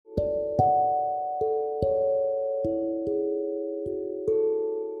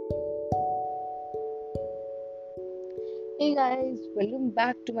Hey guys, welcome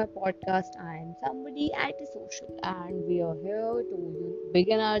back to my podcast. I am somebody antisocial, and we are here to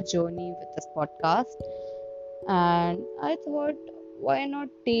begin our journey with this podcast. And I thought, why not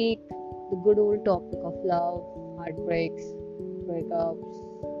take the good old topic of love, heartbreaks, breakups,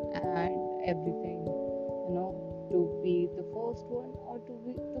 and everything, to be the first one or to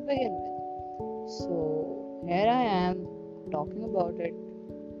begin with. So here I am talking about it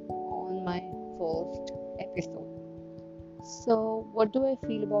on my first episode. So, what do I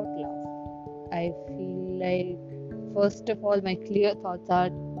feel about love? I feel like, first of all, my clear thoughts are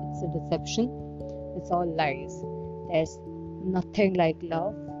it's a deception, it's all lies. There's nothing like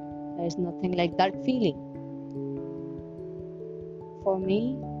love, there's nothing like that feeling. For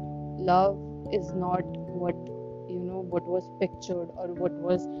me, love is not what was pictured or what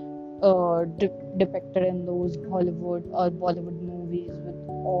was depicted in those Hollywood or Bollywood movies with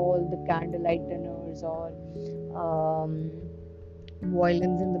all the candlelight dinners or um,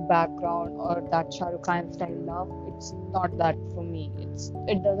 violins in the background or that Shah Rukh Khan style love. It's not that for me.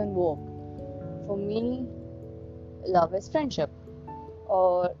 It doesn't work. For me, love is friendship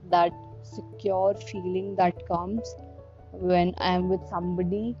or that secure feeling that comes when I am with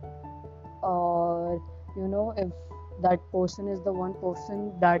somebody, or if that person is the one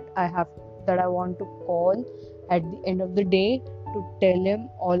person that I want to call at the end of the day to tell him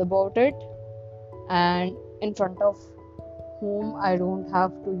all about it, and in front of whom I don't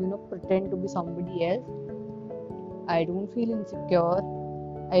have to pretend to be somebody else. I don't feel insecure.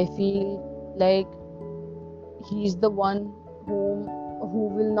 I feel like he's the one who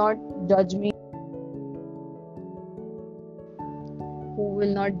will not judge me, who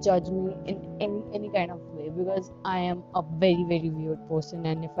will not judge me in any kind of way, because I am a very very weird person,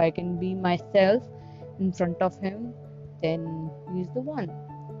 and if I can be myself in front of him, then he's the one.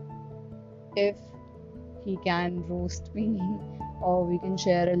 If he can roast me or we can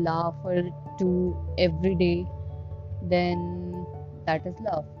share a laugh or two every day, then that is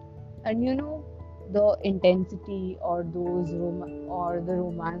love. And the intensity or the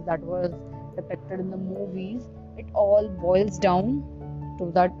romance that was depicted in the movies, it all boils down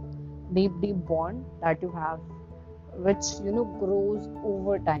to that deep deep bond that you have, which grows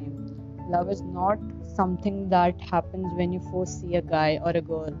over time. Love is not something that happens when you first see a guy or a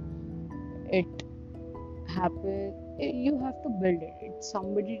girl. It happen You have to build it. It's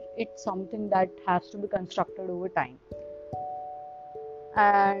something that has to be constructed over time.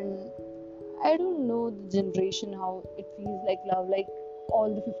 And I don't know the generation how it feels like love, like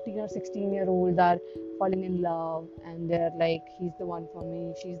all the 15 or 16-year-olds are falling in love and they're like, he's the one for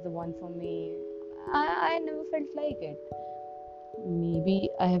me, she's the one for me. I never felt like it. Maybe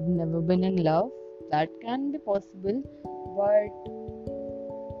I have never been in love, that can be possible, but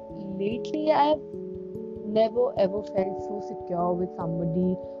lately I've never ever felt so secure with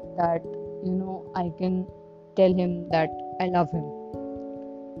somebody that I can tell him that I love him,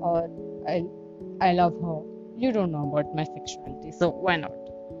 or I I love her. You don't know about my sexuality, so why not?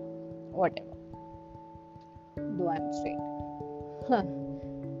 Whatever. Though I'm straight. Huh.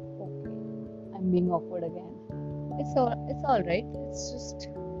 Okay. I'm being awkward again. It's all right. It's just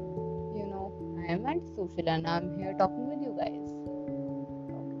I am antisocial and I'm here talking with you guys.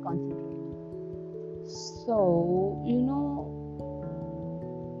 Okay, concentrate. So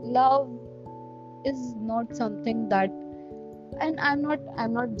love is not something that, and I'm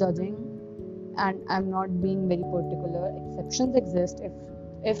not judging, and I'm not being very particular. Exceptions exist.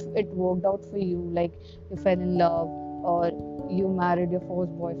 If it worked out for you, like you fell in love or you married your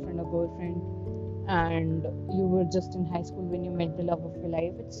first boyfriend or girlfriend, and you were just in high school when you met the love of your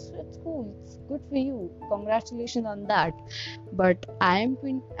life, it's cool. It's good for you. Congratulations on that. But I am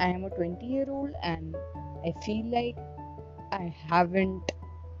a 20-year-old, and I feel like I haven't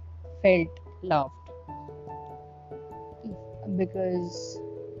felt loved, because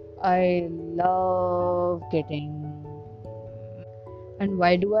I love getting. And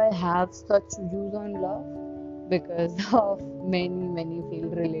why do I have such views on love? Because of many, many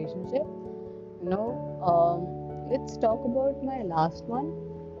failed relationships. Let's talk about my last one.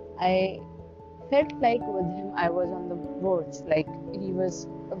 I felt like with him I was on the verge, like he was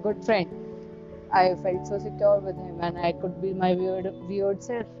a good friend. I felt so secure with him, and I could be my weird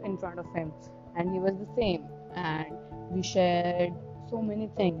self in front of him, and he was the same. And we shared so many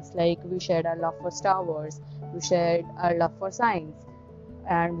things, like we shared our love for Star Wars, we shared our love for science,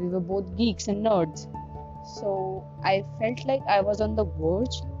 and we were both geeks and nerds. So I felt like I was on the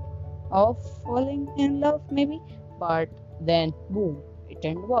verge of falling in love, maybe, but then boom, it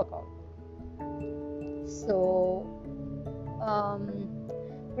didn't work out. So, um,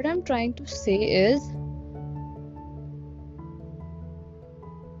 what I'm trying to say is,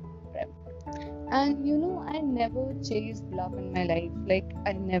 And I never chased love in my life. Like,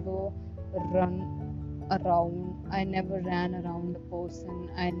 I never run I never ran around a person.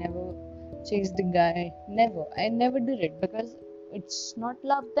 I never chased the guy. Never. I never did it because it's not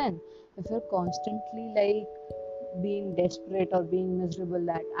love then. If you're constantly like being desperate or being miserable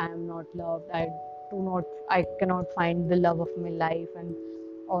that I am not loved, I cannot find the love of my life and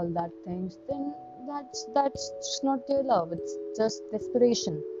all that things, then that's just not your love. It's just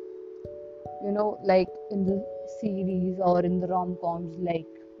desperation. Like in the series or in the rom-coms, like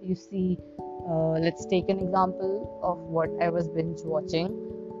you see, let's take an example of what I was binge watching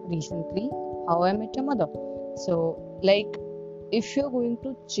recently, How I Met Your Mother. So, like, if you're going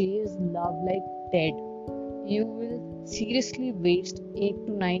to chase love like Ted, you will seriously waste 8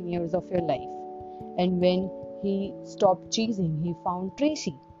 to 9 years of your life. And when he stopped chasing, he found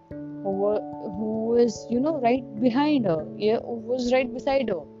Tracy, who was, right behind her, yeah, who was right beside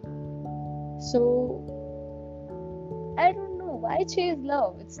her. So I don't know why chase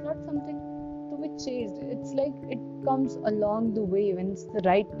love. It's not something to be chased. It's like it comes along the way when it's the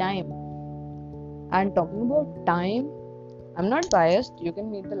right time. And talking about time, I'm not biased. You can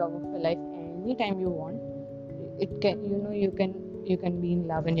meet the love of your life anytime you want. It can, you can be in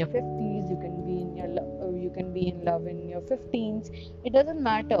love in your 50s. You can be in love in your 15s. It doesn't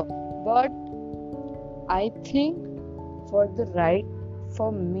matter. But I think for the right,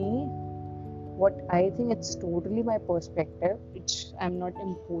 for me, what I think, it's totally my perspective. I'm not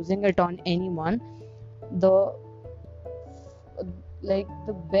imposing it on anyone. The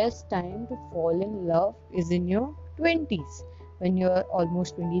the best time to fall in love is in your 20s, when you're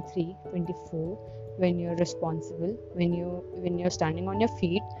almost 23, 24, when you're responsible, when you're standing on your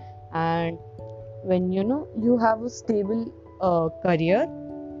feet, and when you have a stable career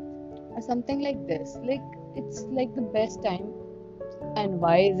or something like this. Like, it's like the best time. And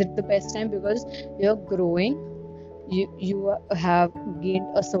why is it the best time? Because you're growing, you have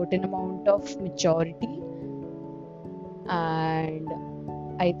gained a certain amount of maturity, and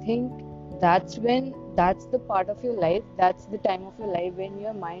I think that's the part of your life, that's the time of your life when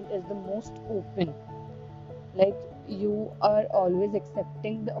your mind is the most open. Like, you are always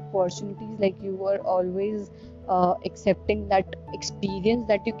accepting the opportunities, like you are always accepting that experience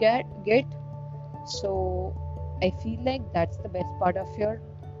that you get. So I feel like that's the best part of your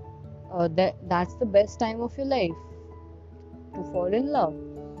that's the best time of your life to fall in love.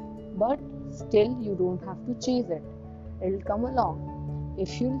 But still, you don't have to chase it. It'll come along.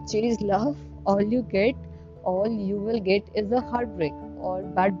 If you chase love, all you will get is a heartbreak or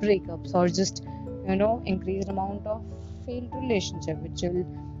bad breakups, or just increased amount of failed relationship, which will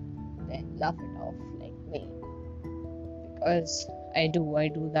then laugh it off like me, because I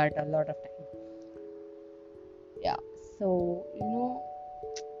do that a lot of time. Yeah. So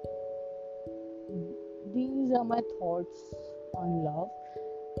these are my thoughts on love,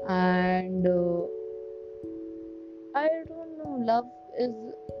 and I don't know. Love is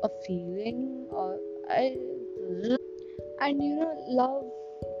a feeling, or I, and love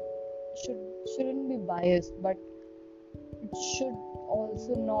should shouldn't be biased, but it should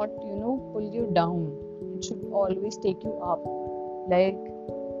also not pull you down. It should always take you up. Like,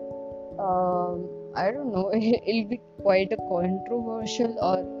 I don't know. It'll be quite a controversial,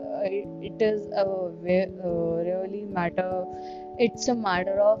 or it is really matter. It's a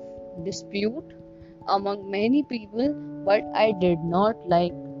matter of dispute among many people, but I did not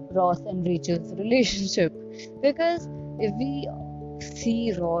like Ross and Rachel's relationship, because if we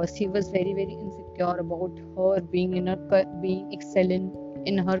see Ross, he was very very insecure about her being being excellent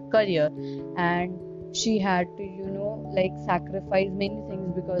in her career, and she had to like sacrifice many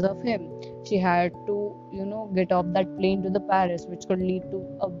things because of him. She had to get off that plane to the Paris, which could lead to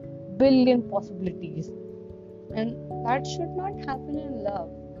a billion possibilities, and that should not happen in love.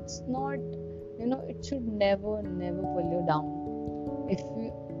 It's not, it should never pull you down.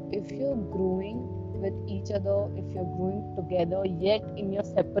 If you're growing with each other, if you're growing together yet in your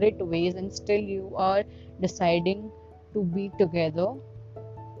separate ways, and still you are deciding to be together,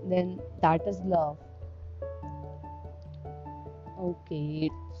 then that is love. Okay,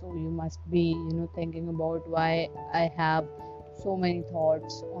 so you must be thinking about why I have so many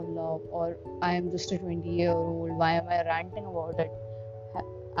thoughts on love, or I am just a 20-year-old, why am I ranting about it?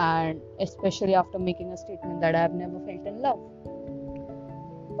 And especially after making a statement that I have never felt in love.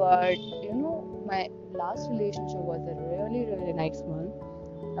 But my last relationship was a really really nice one.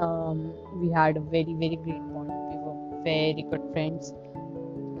 We had a very very great bond. We were very good friends.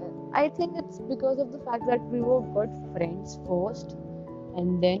 I think it's because of the fact that we were good friends first,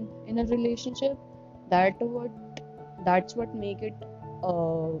 and then in a relationship. That what that's what make it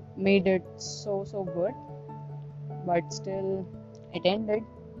made it so good, but still it ended.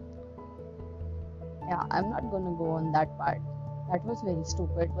 Yeah, I'm not gonna go on that part. That was very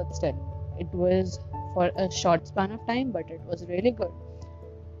stupid, but still, it was for a short span of time, but it was really good.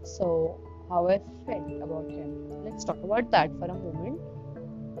 So, how I felt about him. Let's talk about that for a moment.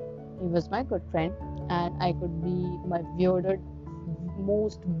 He was my good friend, and I could be my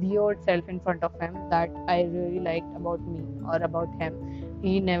most weird self in front of him that I really liked about me or about him.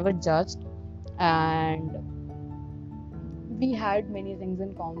 He never judged, and we had many things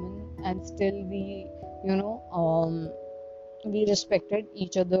in common, and still you know, we respected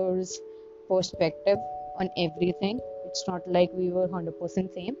each other's perspective on everything. It's not like we were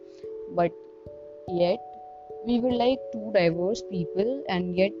 100% same, but yet we were like two diverse people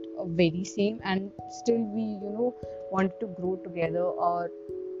and yet very same, and still we, wanted to grow together, or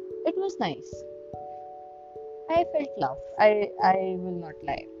it was nice. I felt love. I will not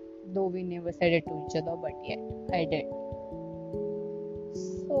lie, though we never said it to each other, but yet I did.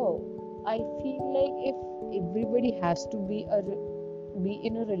 So I feel like if everybody has to be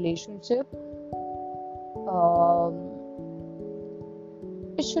in a relationship, um,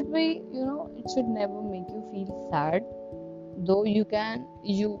 it should be, it should never make you feel sad. Though you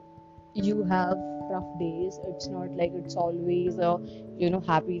have rough days. It's not like it's always a,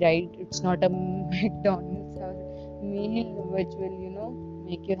 happy ride. It's not a McDonald's or meal which will,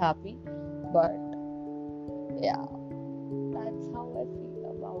 make you happy. But yeah, that's how I feel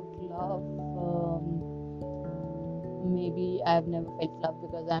about love. Maybe I've never felt love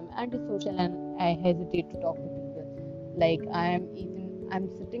because I'm antisocial and I hesitate to talk to people. Like I'm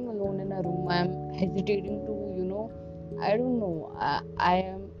sitting alone in a room. I'm hesitating to, I don't know. I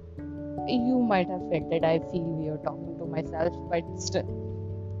am. You might have felt it. I feel weird talking to myself, but still,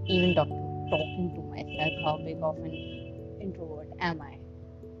 even talking to myself, how big of an introvert am I?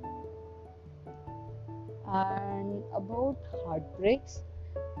 And about heartbreaks,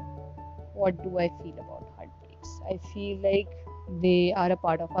 what do I feel about heartbreaks? I feel like they are a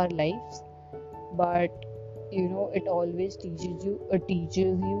part of our lives, but it always teaches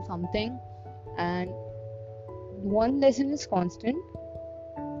you something, and one lesson is constant: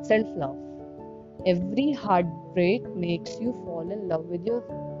 self-love. Every heartbreak makes you fall in love with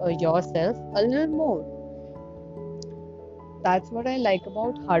yourself a little more. That's what I like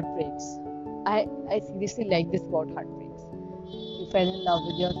about heartbreaks. I seriously like this about heartbreaks. You fell in love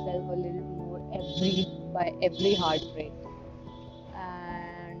with yourself a little more by every heartbreak.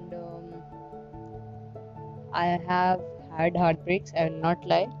 And I have had heartbreaks, I will not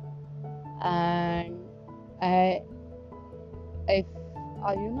lie. And I I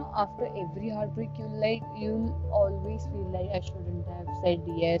after every heartbreak, you'll always feel like I shouldn't have said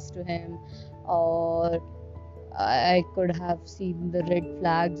yes to him, or I could have seen the red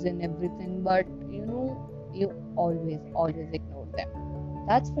flags and everything, but you always ignore them.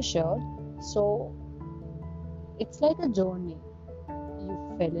 That's for sure. So it's like a journey.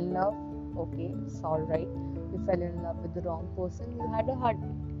 You fell in love, okay, it's all right. You fell in love with the wrong person, you had a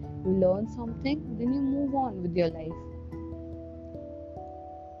heartbreak. You learn something, then you move on with your life.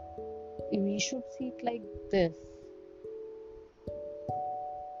 We should see it like this.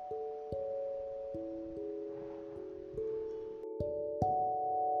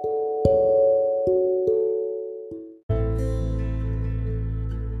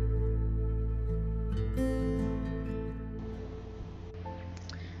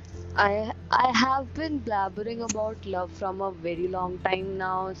 I have been blabbering about love from a very long time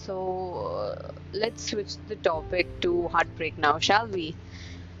now, so let's switch the topic to heartbreak now, shall we?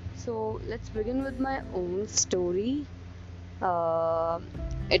 So let's begin with my own story. Uh,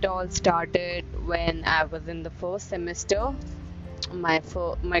 it all started when I was in the first semester. My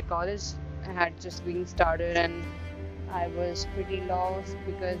college had just been started, and I was pretty lost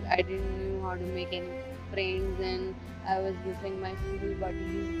because I didn't know how to make any friends, and I was missing my school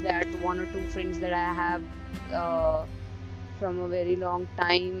buddies, that one or two friends that I have from a very long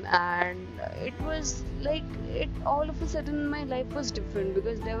time. And it was like, it all of a sudden my life was different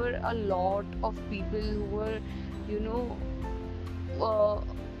because there were a lot of people who were, you know, uh,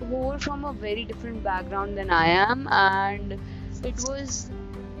 who were from a very different background than I am, and it was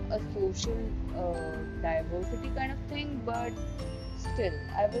a social diversity kind of thing, but still,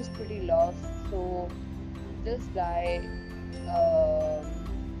 I was pretty lost. So this guy um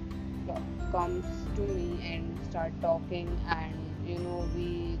comes to me and start talking, and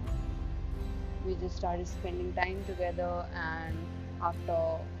we just started spending time together, and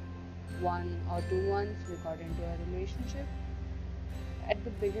after 1 or 2 months, we got into a relationship. At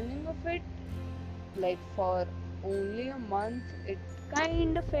the beginning of it, like for only a month. It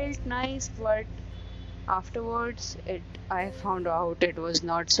kind of felt nice, but afterwards, it I found out it was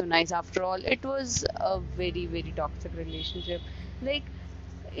not so nice after all. It was a very, very toxic relationship. Like,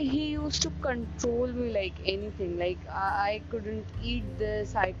 he used to control me like anything. Like, I couldn't eat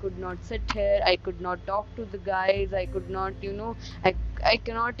this, I could not sit here, I could not talk to the guys, I could not, I I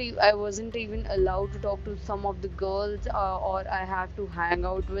cannot I wasn't even allowed to talk to some of the girls, or I have to hang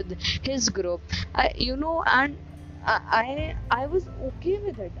out with his group. And I was okay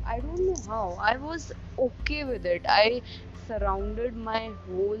with it. I don't know how. I was okay with it. I surrounded my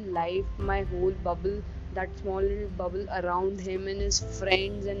whole life, my whole bubble, that small little bubble around him and his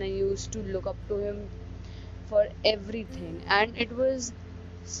friends, and I used to look up to him for everything. And it was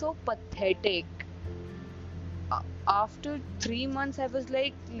so pathetic. After 3 months, I was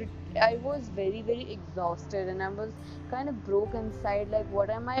like, I was very, very exhausted, and I was kind of broke inside. Like, what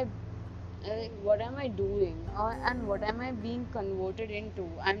am I doing? And what am I being converted into?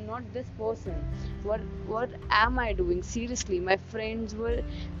 I'm not this person. What am I doing? Seriously, my friends were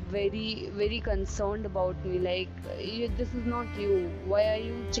very, very concerned about me. Like, this is not you. Why are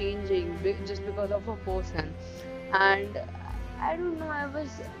you changing just because of a person? And I don't know.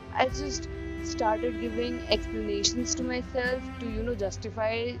 I just started giving explanations to myself to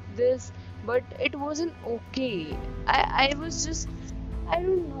justify this, but it wasn't okay. I was just, I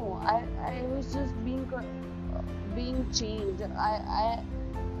don't know. I was just being changed. I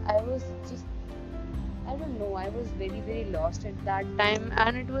was just, I don't know. I was very, very lost at that time,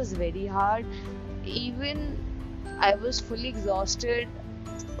 and it was very hard. Even I was fully exhausted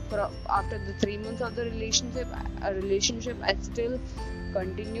after the 3 months of the relationship. I still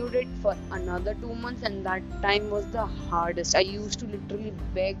continued it for another 2 months, and that time was the hardest. I used to literally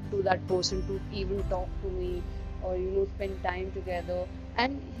beg to that person to even talk to me, or spend time together,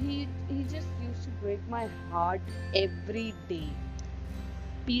 and he just used to break my heart every day,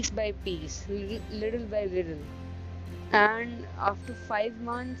 piece by piece, little by little. And after 5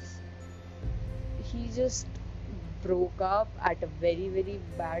 months, he just broke up at a very, very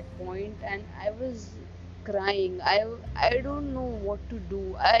bad point, and I was crying. I don't know what to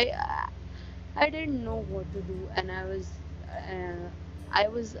do. I didn't know what to do, and uh, I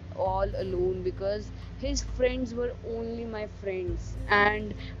was all alone because his friends were only my friends,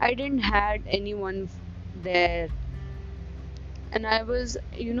 and I didn't had anyone there. And I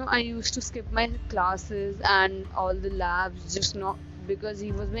used to skip my classes and all the labs, just not because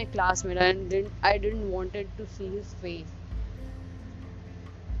he was my classmate, and I didn't wanted to see his face.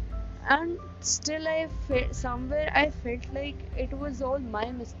 And still, I felt somewhere, I felt like it was all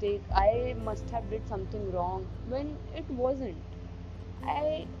my mistake. I must have did something wrong when it wasn't.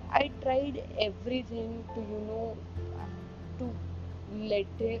 I tried everything to to let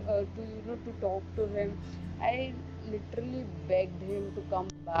him, to talk to him. I literally begged him to come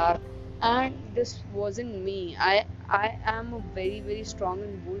back, and this wasn't me. I am a very, very strong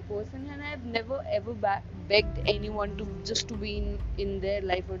and bold person, and I've never ever begged anyone to just to be in their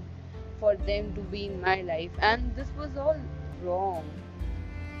life, or for them to be in my life, and this was all wrong.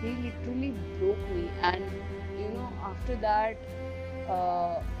 He literally broke me. And after that,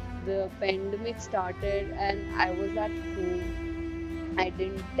 uh, the pandemic started, and I was at home. I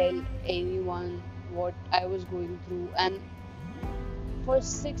didn't tell anyone what I was going through, and for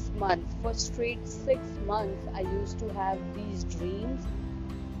 6 months, for straight 6 months, I used to have these dreams,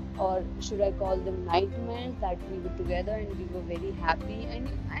 or should I call them nightmares, that we were together and we were very happy. And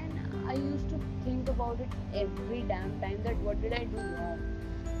I used to think about it every damn time, that what did I do wrong?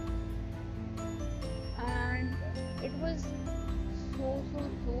 And it was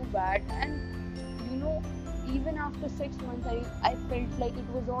so bad. And even after 6 months, I felt like it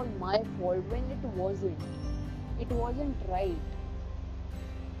was all my fault when it wasn't right.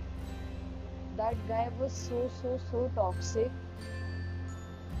 That guy was so toxic.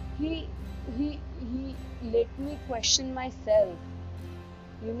 He he he let me question myself.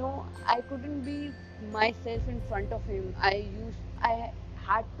 I couldn't be myself in front of him. I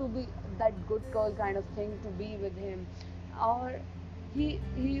had to be that good girl kind of thing to be with him. Or he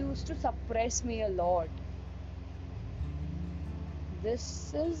used to suppress me a lot.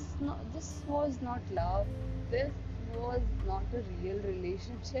 This was not love. This was not a real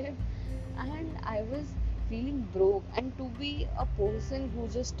relationship. And I was feeling broke, and to be a person who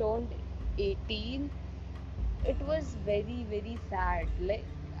just turned 18, it was very, very sad. Like,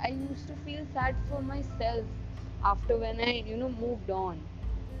 I used to feel sad for myself after when I moved on.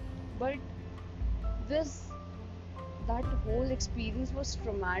 But this that whole experience was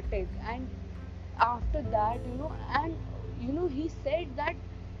traumatic. And after that, and he said that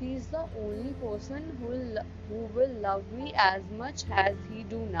He's the only person who will love me as much as he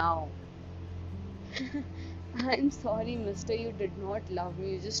do now. I'm sorry, mister, you did not love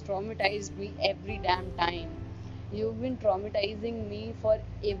me. You just traumatized me every damn time. You've been traumatizing me for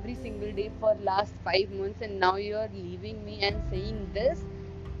every single day for last 5 months, and now you're leaving me and saying this,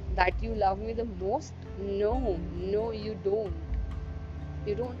 that you love me the most? No, no, you don't.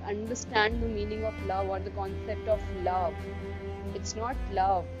 You don't understand the meaning of love or the concept of love. It's not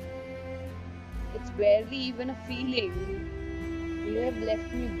love. It's barely even a feeling. You have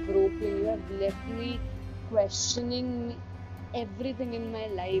left me broken. You have left me questioning everything in my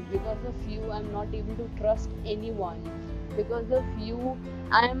life. Because of you, I'm not able to trust anyone. Because of you,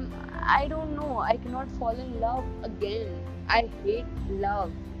 I don't know, I cannot fall in love again. I hate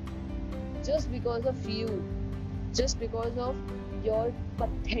love just because of you. Just because of your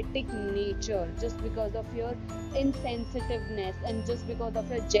pathetic nature, just because of your insensitiveness, and just because of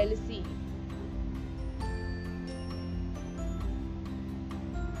your jealousy.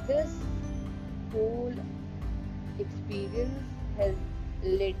 This whole experience has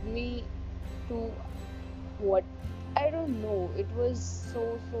led me to what, I don't know. It was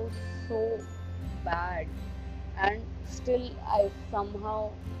so bad, and still I somehow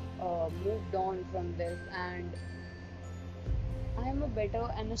moved on from this, and I am a better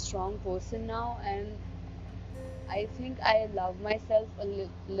and a strong person now, and I think I love myself a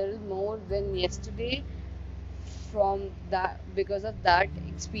little more than yesterday from that, because of that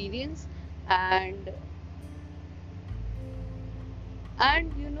experience. And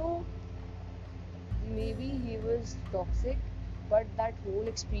and maybe he was toxic, but that whole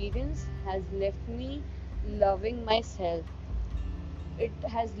experience has left me loving myself. It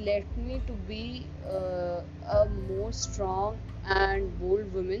has left me to be a more strong and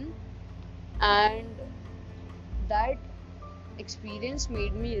bold woman, and that experience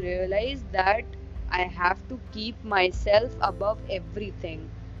made me realize that I have to keep myself above everything,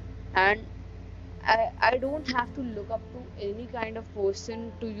 and I don't have to look up to any kind of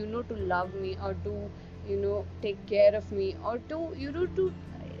person to to love me, or to take care of me, or to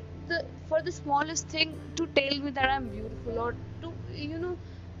the for the smallest thing to tell me that I'm beautiful, or to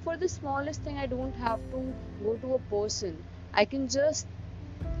for the smallest thing I don't have to go to a person. I can just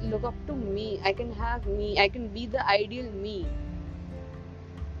look up to me. I can have me. I can be the ideal me.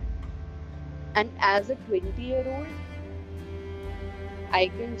 And as a 20-year-old, I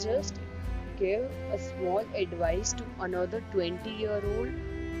can just give a small advice to another 20-year-old,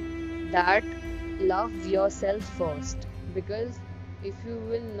 that love yourself first. Because if you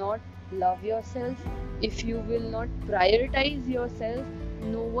will not love yourself, if you will not prioritize yourself,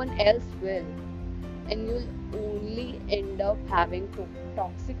 no one else will. And you'll only end up having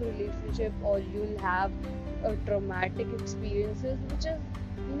toxic relationship, or you'll have traumatic experiences, which is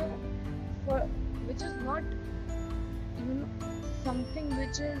you know for which is not something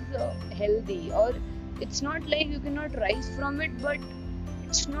which is healthy, or it's not like you cannot rise from it, but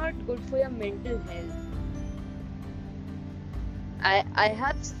it's not good for your mental health. I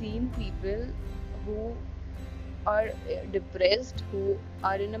have seen people who are depressed, who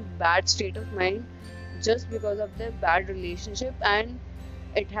are in a bad state of mind, just because of their bad relationship, and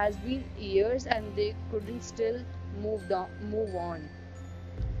it has been years and they couldn't still move on.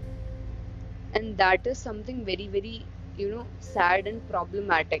 And that is something very, very sad and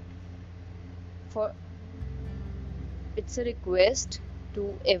problematic. For It's a request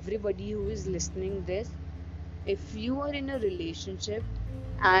to everybody who is listening this: if you are in a relationship,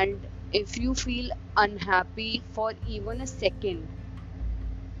 and if you feel unhappy for even a second,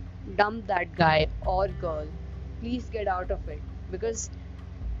 dump that guy or girl. Please get out of it, because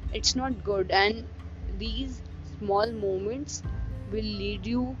it's not good, and these small moments will lead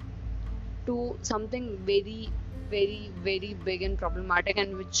you to something very, very, very big and problematic,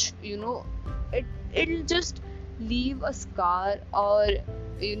 and which it'll just leave a scar, or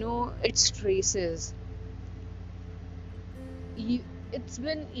its traces. It's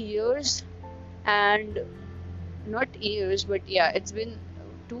been years, and not years, but yeah, it's been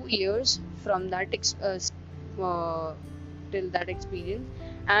 2 years from that uh, till that experience.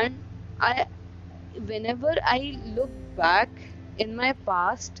 And I whenever I look back in my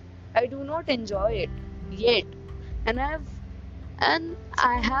past, I do not enjoy it yet. And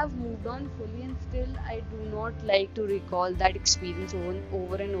I have moved on fully, and still I do not like to recall that experience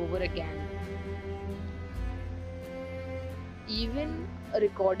over and over again. Even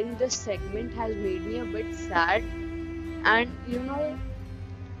recording this segment has made me a bit sad, and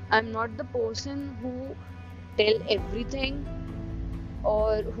I'm not the person who tell everything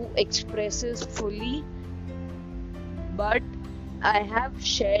or who expresses fully, but I have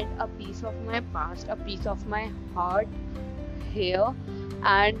shared a piece of my past, a piece of my heart here,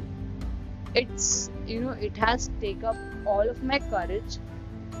 and it has taken up all of my courage,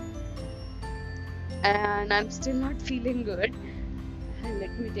 and I'm still not feeling good.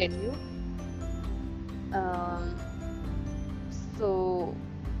 Let me tell you. Um, so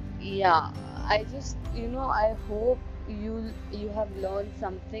yeah, I just I hope you have learned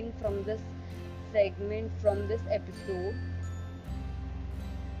something from this segment, from this episode,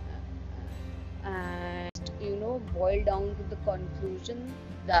 and boil down to the conclusion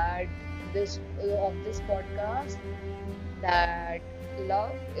that this of this podcast, that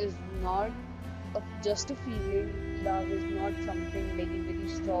love is not just a feeling. Love is not something very very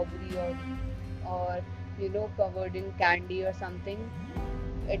strawberry or covered in candy or something.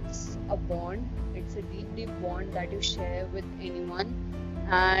 It's a bond. It's a deep deep bond that you share with anyone,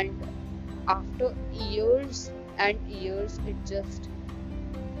 and after years and years it just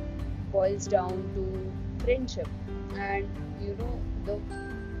boils down to friendship, and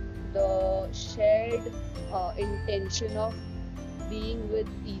the shared intention of being with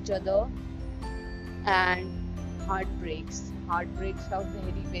each other. And heartbreaks are very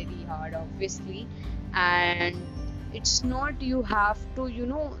very hard, obviously, and it's not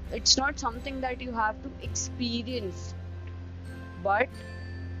something that you have to experience, but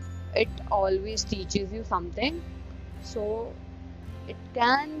it always teaches you something. So it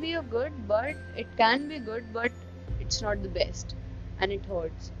can be good, but it's not the best, and it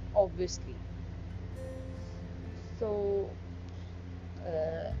hurts, obviously. So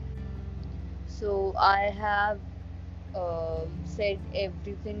uh, I have said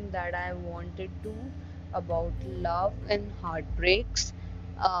everything that I wanted to about love and heartbreaks.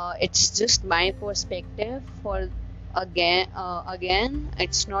 It's just my perspective. For again,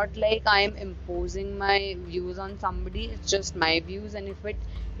 it's not like I am imposing my views on somebody. It's just my views, and if it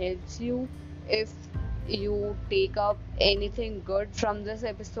helps you, if you take up anything good from this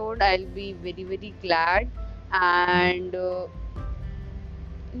episode, I'll be very very glad. And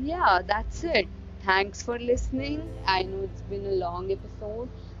yeah, that's it. Thanks for listening. I know it's been a long episode,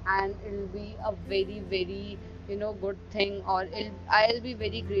 and it'll be a very, very, good thing. Or I'll be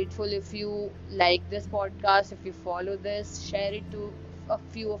very grateful if you like this podcast, if you follow this, share it to a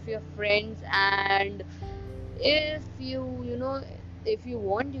few of your friends, and if if you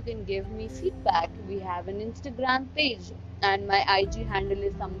want, you can give me feedback. We have an Instagram page, and my IG handle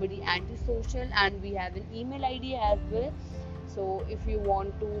is somebody antisocial, and we have an email ID as well. So if you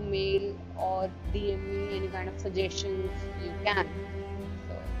want to mail or DM me any kind of suggestions, you can.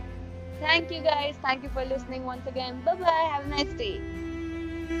 So thank you guys. Thank you for listening once again. Bye bye. Have a nice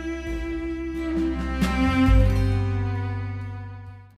day.